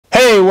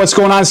what's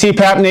going on,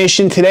 CPAP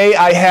Nation? Today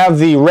I have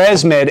the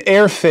ResMed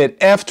AirFit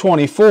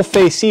F20 full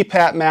face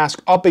CPAP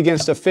mask up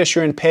against the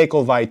Fisher &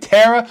 Paykel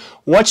Vitera.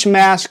 Which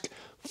mask,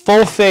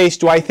 full face,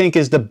 do I think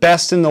is the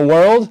best in the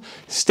world?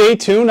 Stay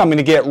tuned, I'm going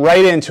to get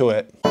right into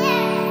it.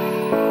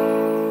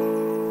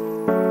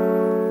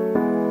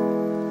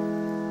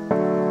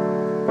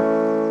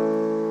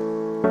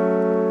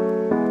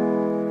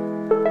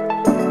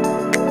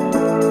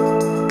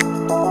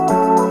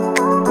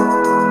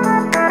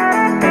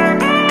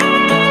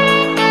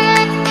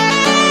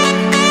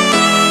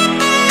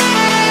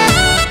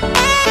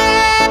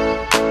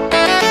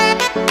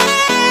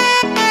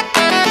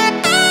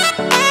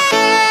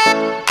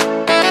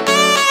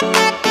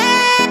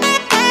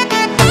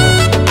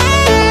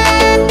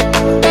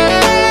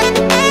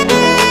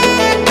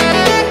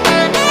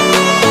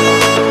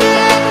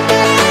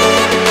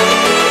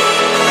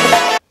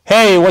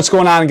 Hey, what's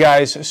going on,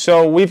 guys?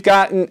 So we've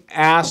gotten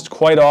asked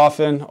quite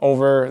often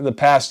over the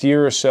past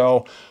year or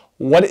so,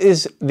 what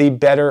is the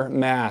better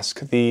mask,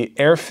 the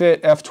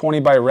AirFit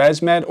F20 by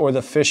ResMed or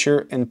the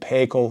Fisher &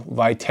 Paykel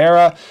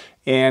Vitera?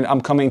 And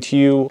I'm coming to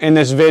you in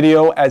this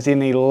video as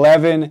an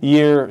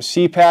 11-year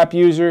CPAP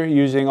user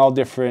using all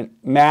different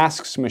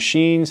masks,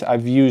 machines.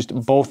 I've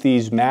used both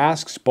these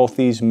masks. Both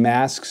these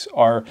masks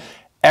are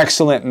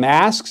excellent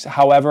masks.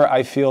 However,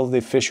 I feel the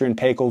Fisher &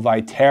 Paykel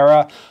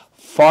Vitera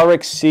far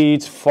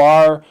exceeds,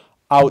 far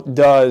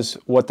outdoes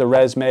what the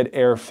ResMed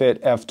AirFit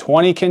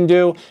F20 can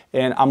do,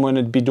 and I'm going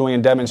to be doing a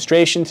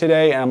demonstration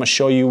today, and I'm going to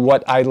show you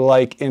what I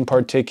like in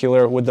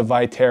particular with the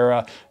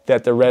Vitera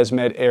that the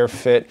ResMed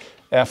AirFit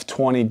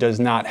F20 does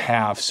not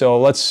have. So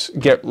let's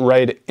get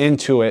right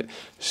into it.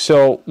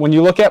 So when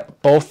you look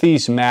at both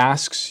these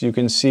masks, you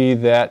can see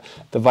that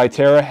the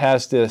Vitera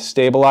has the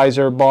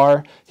stabilizer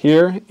bar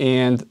here,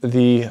 and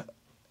the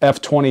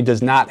F20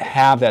 does not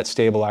have that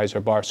stabilizer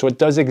bar. So it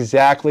does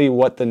exactly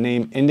what the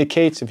name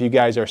indicates. If you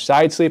guys are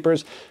side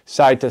sleepers,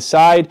 side to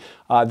side,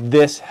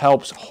 this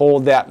helps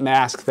hold that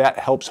mask, that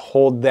helps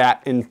hold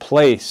that in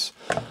place.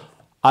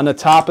 On the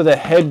top of the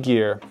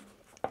headgear,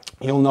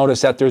 you'll notice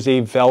that there's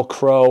a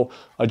Velcro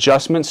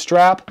adjustment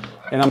strap,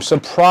 and I'm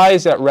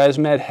surprised that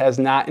ResMed has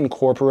not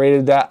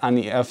incorporated that on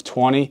the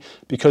F20,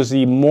 because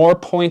the more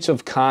points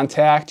of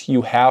contact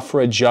you have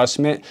for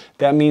adjustment,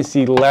 that means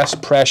the less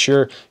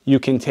pressure you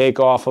can take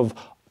off of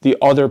the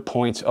other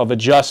points of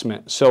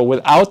adjustment. So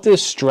without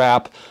this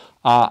strap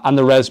on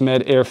the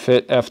ResMed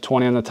AirFit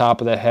F20 on the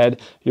top of the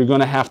head, you're going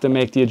to have to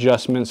make the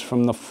adjustments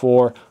from the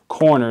four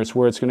corners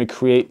where it's going to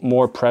create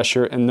more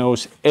pressure in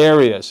those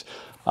areas.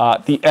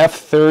 The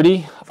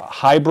F30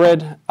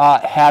 hybrid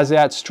has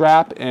that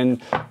strap,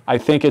 and I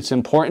think it's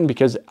important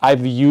because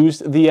I've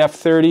used the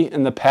F30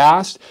 in the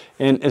past,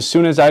 and as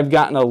soon as I've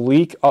gotten a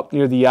leak up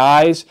near the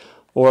eyes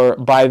or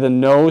by the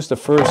nose, the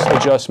first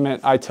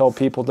adjustment I tell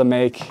people to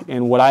make,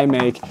 and what I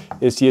make,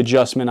 is the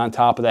adjustment on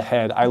top of the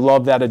head. I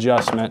love that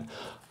adjustment.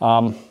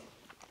 I'll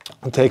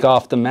take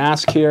off the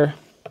mask here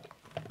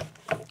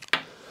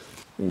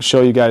and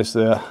show you guys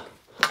the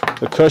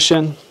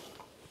cushion.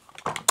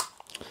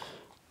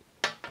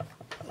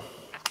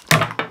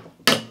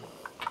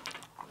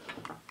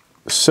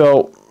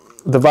 So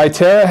the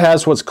Vitera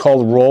has what's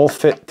called roll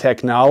fit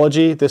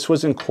technology. This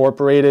was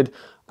incorporated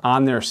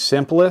on their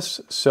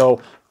simplest. So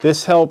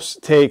this helps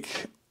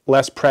take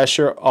less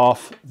pressure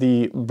off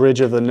the bridge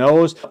of the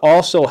nose.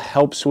 Also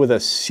helps with a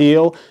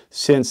seal,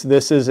 since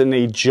this is an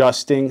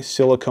adjusting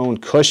silicone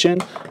cushion.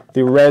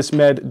 The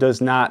ResMed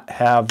does not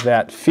have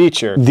that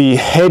feature. The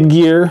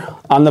headgear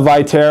on the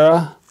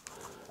Vitera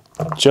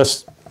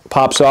just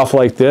pops off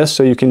like this,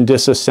 so you can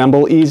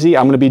disassemble easy.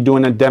 I'm going to be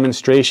doing a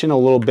demonstration a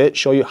little bit,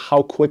 show you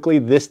how quickly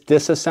this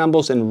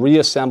disassembles and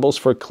reassembles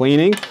for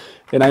cleaning.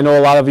 And I know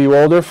a lot of you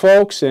older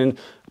folks and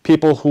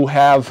people who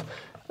have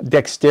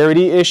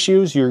dexterity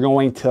issues, you're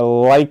going to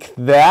like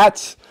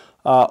that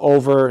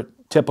over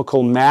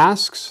typical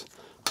masks.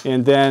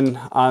 And then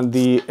on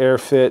the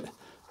AirFit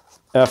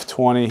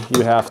F20,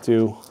 you have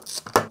to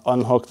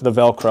unhook the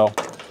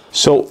Velcro.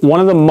 So one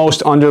of the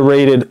most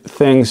underrated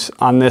things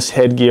on this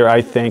headgear,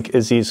 I think,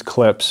 is these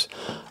clips.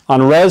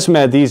 On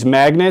ResMed, these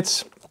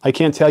magnets, I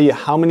can't tell you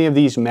how many of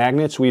these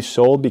magnets we've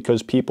sold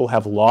because people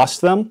have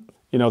lost them.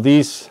 You know,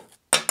 these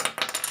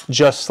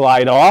just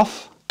slide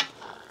off.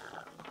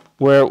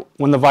 Where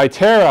when the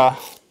Vitera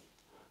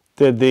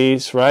did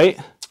these, right,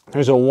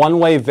 there's a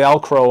one-way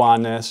Velcro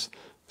on this,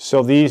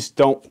 so these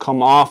don't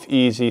come off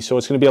easy. So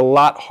it's going to be a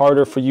lot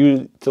harder for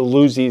you to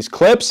lose these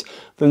clips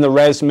than the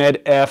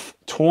ResMed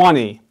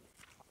F20.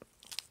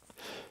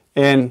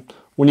 And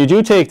when you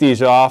do take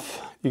these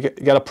off, you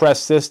got to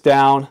press this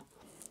down,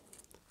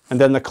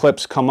 and then the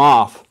clips come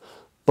off.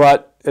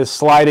 But as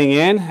sliding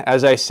in,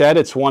 as I said,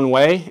 it's one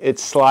way. It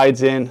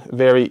slides in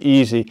very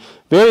easy.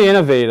 Very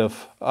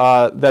innovative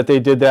that they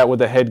did that with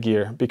the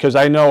headgear, because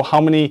I know how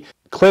many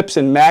clips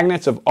and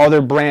magnets of other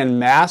brand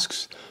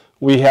masks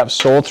we have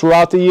sold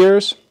throughout the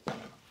years.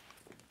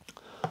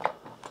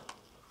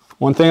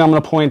 One thing I'm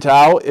going to point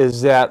out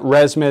is that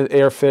ResMed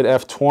AirFit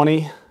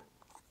F20,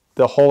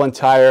 the whole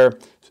entire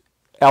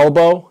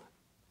elbow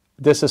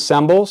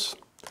disassembles.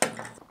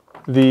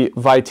 The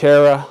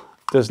Vitera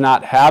does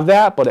not have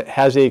that, but it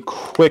has a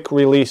quick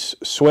release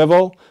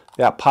swivel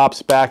that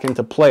pops back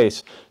into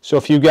place. So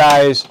if you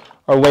guys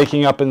are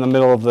waking up in the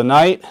middle of the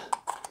night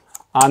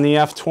on the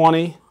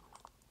F20,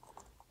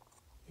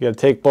 you got to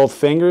take both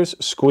fingers,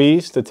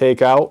 squeeze to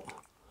take out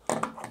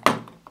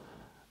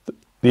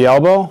the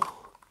elbow.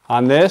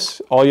 On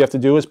this, all you have to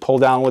do is pull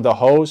down with the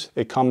hose.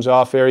 It comes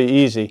off very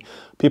easy.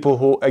 People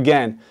who,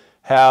 again,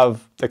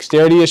 have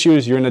dexterity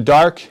issues, you're in the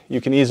dark, you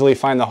can easily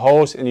find the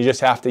hose and you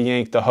just have to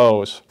yank the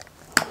hose.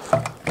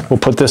 We'll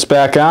put this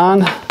back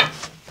on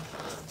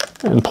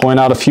and point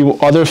out a few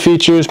other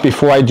features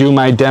before I do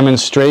my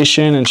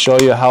demonstration and show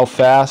you how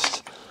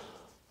fast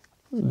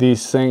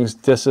these things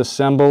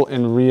disassemble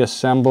and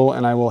reassemble,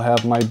 and I will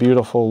have my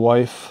beautiful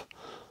wife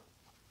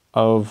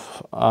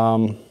of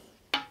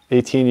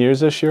 18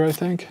 years this year, I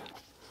think.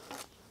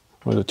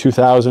 Was it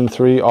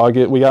 2003,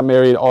 August? We got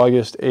married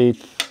August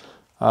 8th,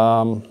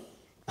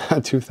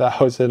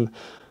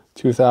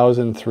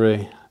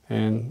 2003.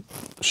 And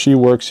she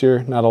works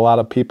here. Not a lot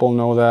of people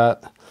know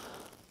that.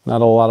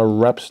 Not a lot of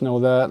reps know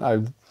that.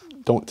 I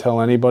don't tell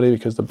anybody,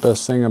 because the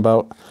best thing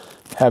about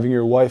having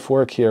your wife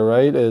work here,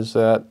 right, is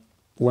that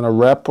when a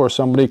rep or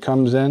somebody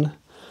comes in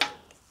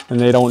and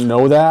they don't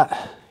know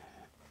that,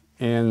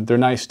 and they're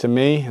nice to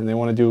me and they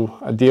want to do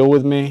a deal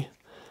with me,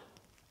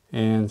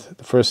 and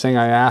the first thing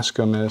I ask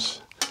them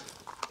is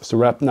the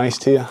rep nice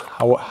to you?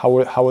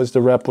 How is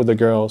the rep with the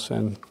girls?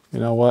 And you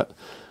know what?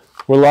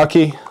 We're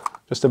lucky.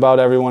 Just about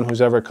everyone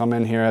who's ever come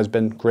in here has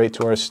been great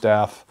to our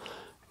staff.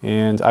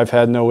 And I've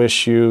had no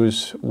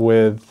issues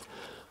with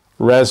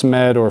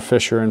ResMed or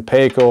Fisher &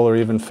 Paykel or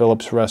even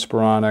Philips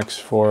Respironics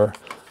for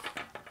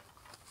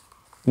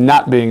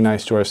not being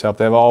nice to our staff.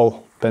 They've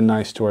all been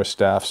nice to our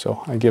staff,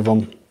 so I give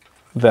them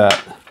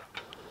that.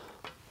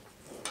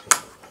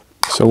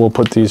 So we'll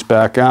put these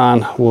back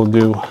on. We'll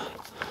do,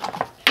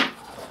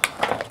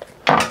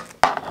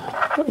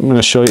 I'm going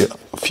to show you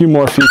a few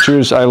more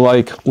features I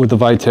like with the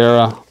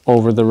Vitera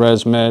over the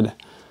ResMed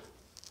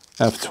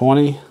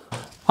F20.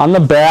 On the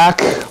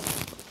back,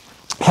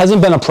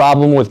 hasn't been a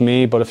problem with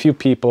me, but a few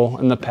people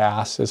in the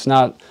past. It's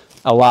not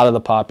a lot of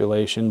the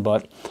population,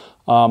 but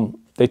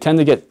they tend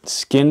to get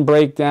skin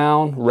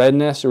breakdown,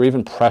 redness, or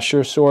even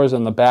pressure sores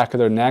on the back of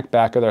their neck,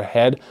 back of their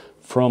head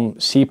from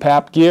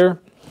CPAP gear.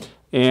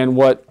 And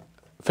what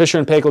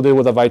Fisher & Paykel did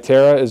with a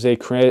Vitera is they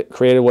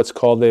created what's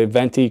called a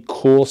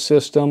venti-cool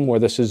system, where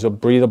this is a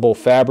breathable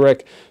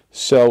fabric.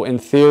 So in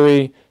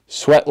theory,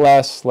 sweat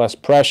less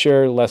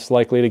pressure, less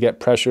likely to get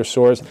pressure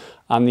sores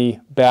on the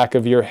back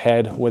of your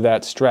head with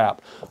that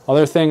strap.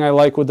 Other thing I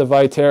like with the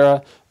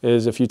Vitera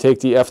is if you take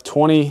the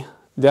F20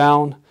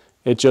 down,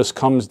 it just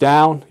comes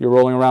down. You're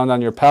rolling around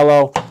on your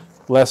pillow,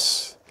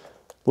 less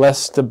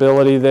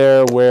stability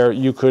there where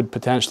you could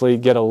potentially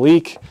get a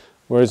leak.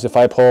 Whereas if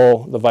I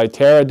pull the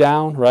Vitera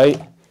down,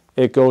 right,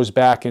 it goes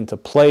back into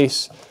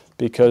place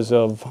because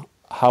of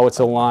how it's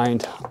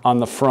aligned on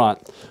the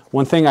front.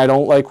 One thing I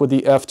don't like with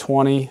the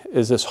F20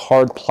 is this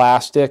hard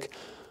plastic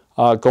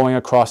going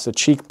across the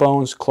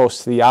cheekbones,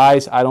 close to the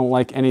eyes. I don't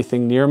like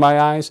anything near my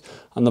eyes.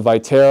 On the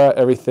Vitera,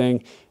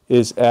 everything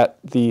is at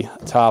the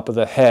top of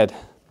the head.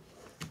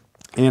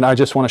 And I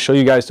just want to show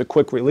you guys the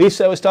quick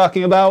release I was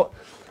talking about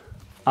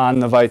on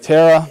the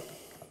Vitera,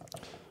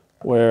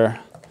 where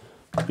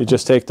you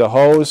just take the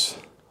hose,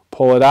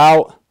 pull it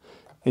out,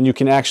 and you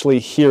can actually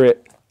hear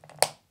it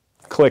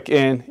click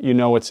in. You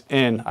know it's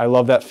in. I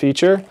love that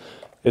feature.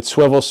 It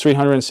swivels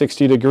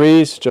 360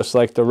 degrees, just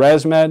like the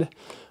ResMed.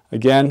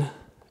 Again,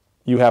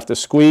 you have to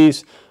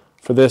squeeze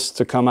for this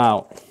to come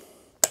out.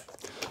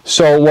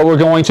 So what we're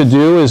going to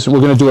do is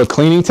we're going to do a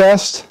cleaning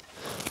test.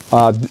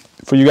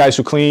 For you guys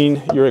who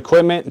clean your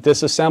equipment,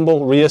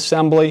 disassemble,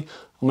 reassembly,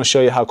 I'm going to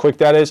show you how quick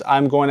that is.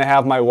 I'm going to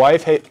have my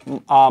wife, hey,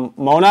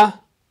 Mona,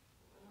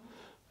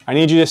 I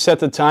need you to set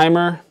the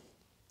timer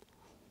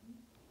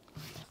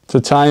to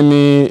time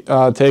me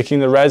taking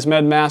the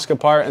ResMed mask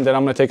apart, and then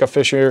I'm going to take a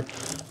Fisher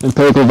 &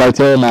 Paykel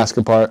Vitera mask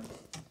apart.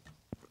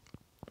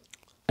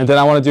 And then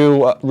I want to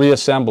do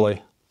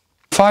reassembly.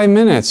 5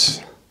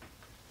 minutes.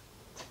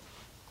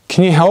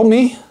 Can you help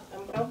me?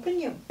 I'm helping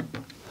you.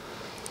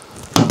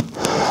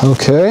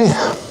 Okay.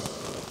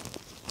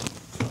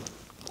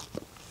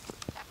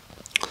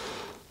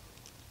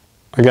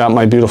 I got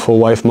my beautiful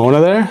wife Mona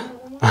there.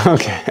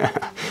 Okay.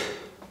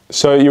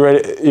 So you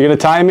ready? You gonna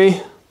time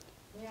me?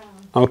 Yeah.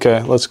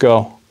 Okay, let's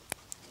go.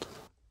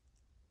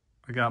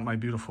 I got my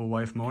beautiful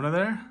wife Mona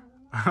there.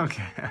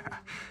 Okay.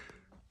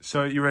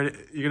 So you ready?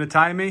 You gonna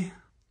time me?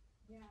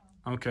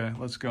 Yeah. Okay,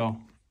 let's go.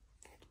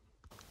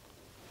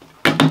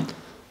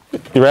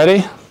 You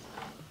ready?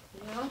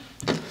 Yeah.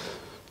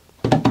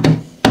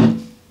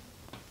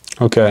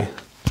 Okay.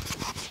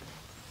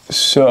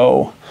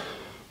 So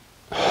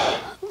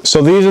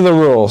these are the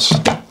rules.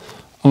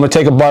 I'm going to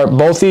take apart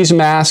both these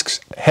masks.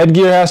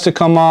 Headgear has to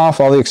come off.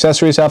 All the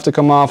accessories have to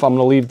come off. I'm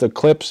going to leave the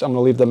clips. I'm going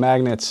to leave the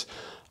magnets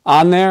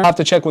on there. I have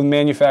to check with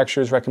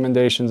manufacturer's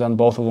recommendations on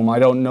both of them. I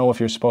don't know if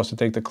you're supposed to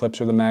take the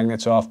clips or the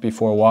magnets off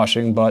before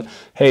washing, but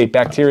hey,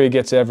 bacteria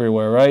gets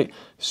everywhere, right?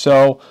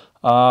 So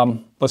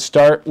Let's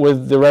start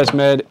with the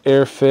ResMed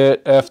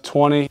AirFit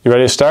F20. You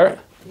ready to start?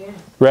 Yeah.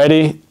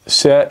 Ready,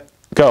 set,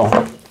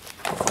 go.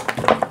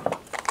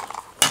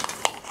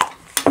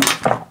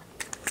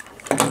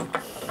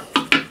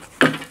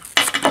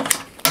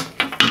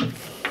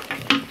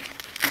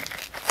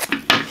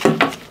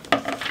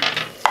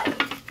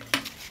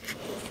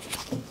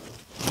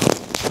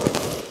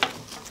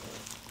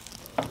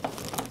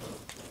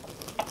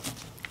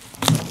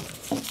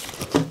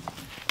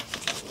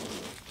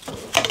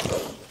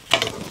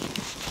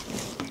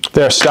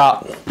 There,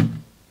 stop.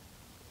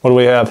 What do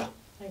we have?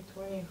 Like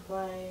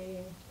 25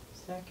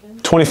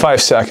 seconds.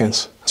 25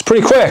 seconds. That's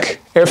pretty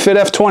quick. AirFit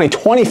F20,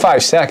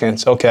 25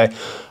 seconds. Okay.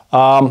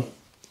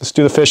 Let's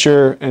do the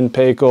Fisher and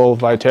Paykel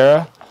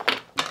Vitera.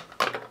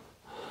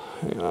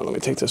 Hang on, let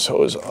me take this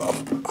hose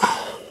off.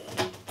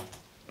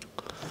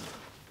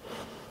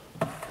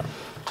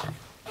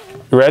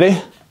 You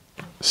ready?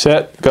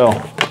 Set,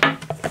 go.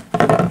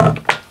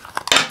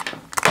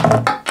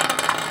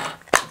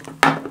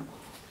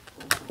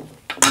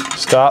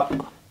 Stop.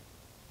 Like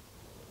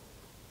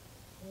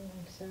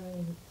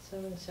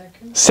 7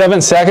 seconds.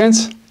 7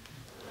 seconds.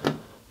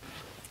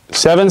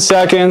 7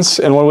 seconds.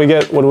 And what do we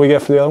get? What do we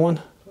get for the other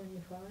one?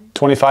 25.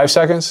 25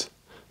 seconds.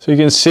 So you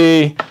can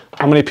see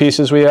how many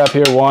pieces we have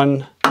here.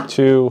 1,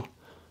 2,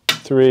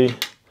 3,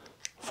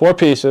 4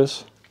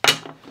 pieces.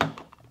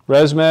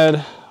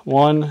 ResMed.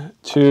 1,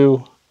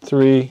 2,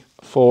 3,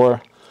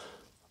 4,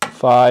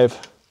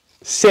 5,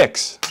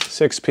 6.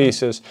 6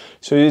 pieces.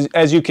 So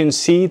as you can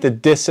see, the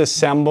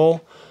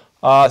disassemble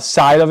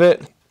side of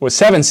it was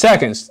 7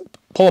 seconds.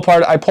 Pull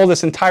apart. I pulled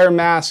this entire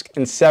mask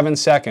in 7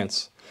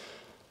 seconds.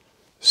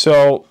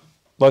 So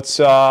let's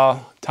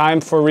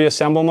time for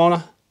reassemble,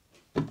 Mona.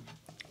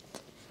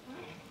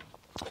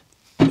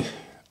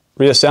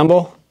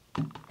 Reassemble.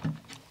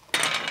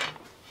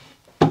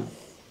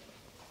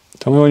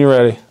 Tell me when you're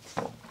ready.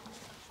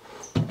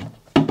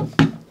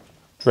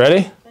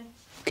 Ready?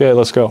 Okay,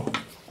 let's go.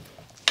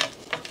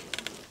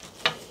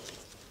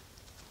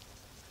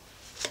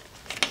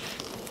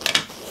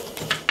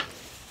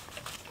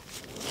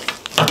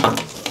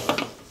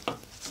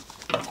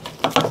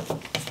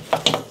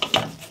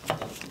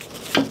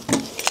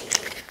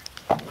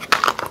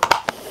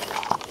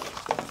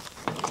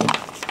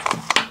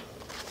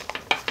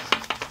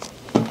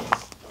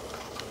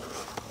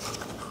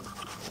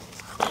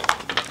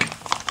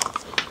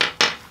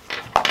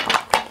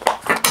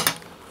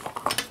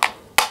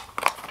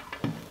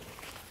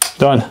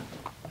 Done.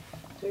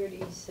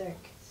 30 seconds.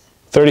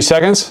 30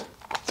 seconds?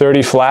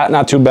 30 flat,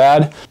 not too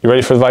bad. You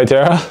ready for the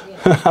Vitera?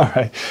 Yeah. All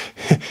right.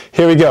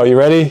 Here we go. You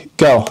ready?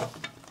 Go.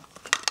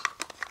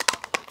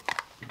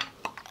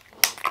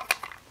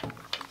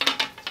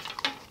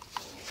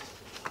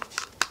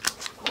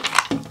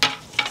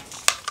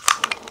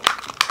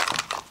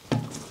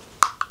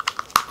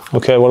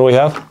 Okay, what do we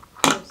have?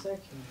 12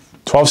 seconds.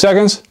 12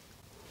 seconds?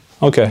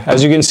 Okay,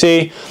 as you can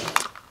see,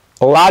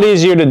 a lot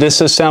easier to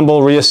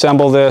disassemble,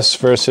 reassemble this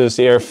versus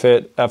the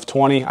AirFit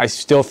F20. I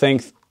still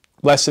think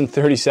less than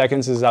 30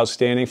 seconds is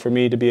outstanding for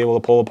me to be able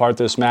to pull apart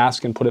this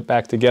mask and put it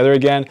back together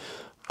again.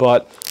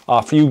 But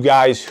for you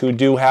guys who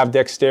do have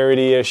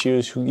dexterity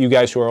issues, you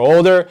guys who are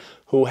older,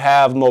 who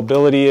have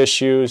mobility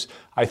issues,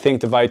 I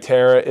think the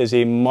Vitera is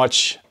a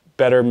much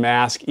better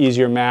mask,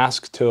 easier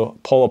mask to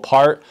pull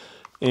apart.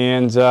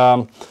 And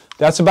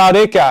that's about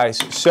it, guys.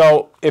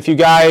 So if you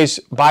guys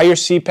buy your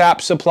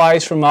CPAP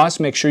supplies from us,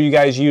 make sure you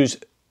guys use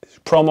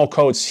promo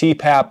code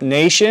CPAP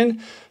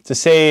Nation to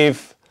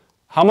save.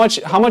 How much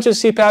is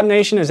CPAP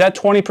Nation? Is that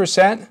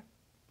 20%?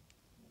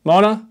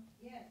 Mona?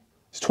 Yeah.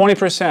 It's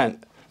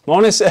 20%.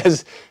 Mona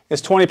says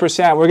it's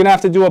 20%. We're gonna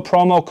have to do a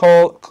promo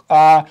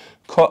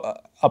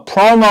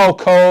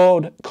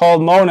code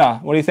called Mona.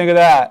 What do you think of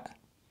that?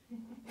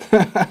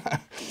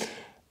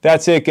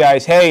 That's it,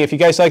 guys. Hey, if you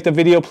guys like the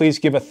video, please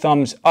give a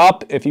thumbs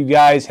up. If you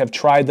guys have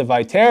tried the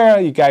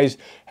Vitera, you guys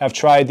have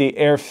tried the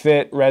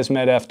AirFit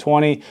ResMed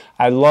F20,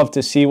 I'd love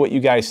to see what you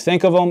guys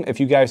think of them.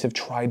 If you guys have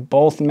tried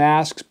both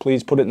masks,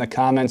 please put it in the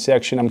comment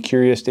section. I'm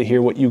curious to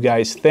hear what you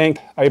guys think.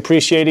 I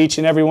appreciate each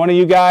and every one of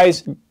you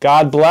guys.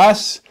 God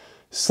bless.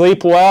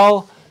 Sleep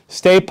well,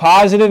 stay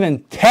positive,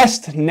 and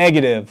test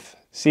negative.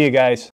 See you guys.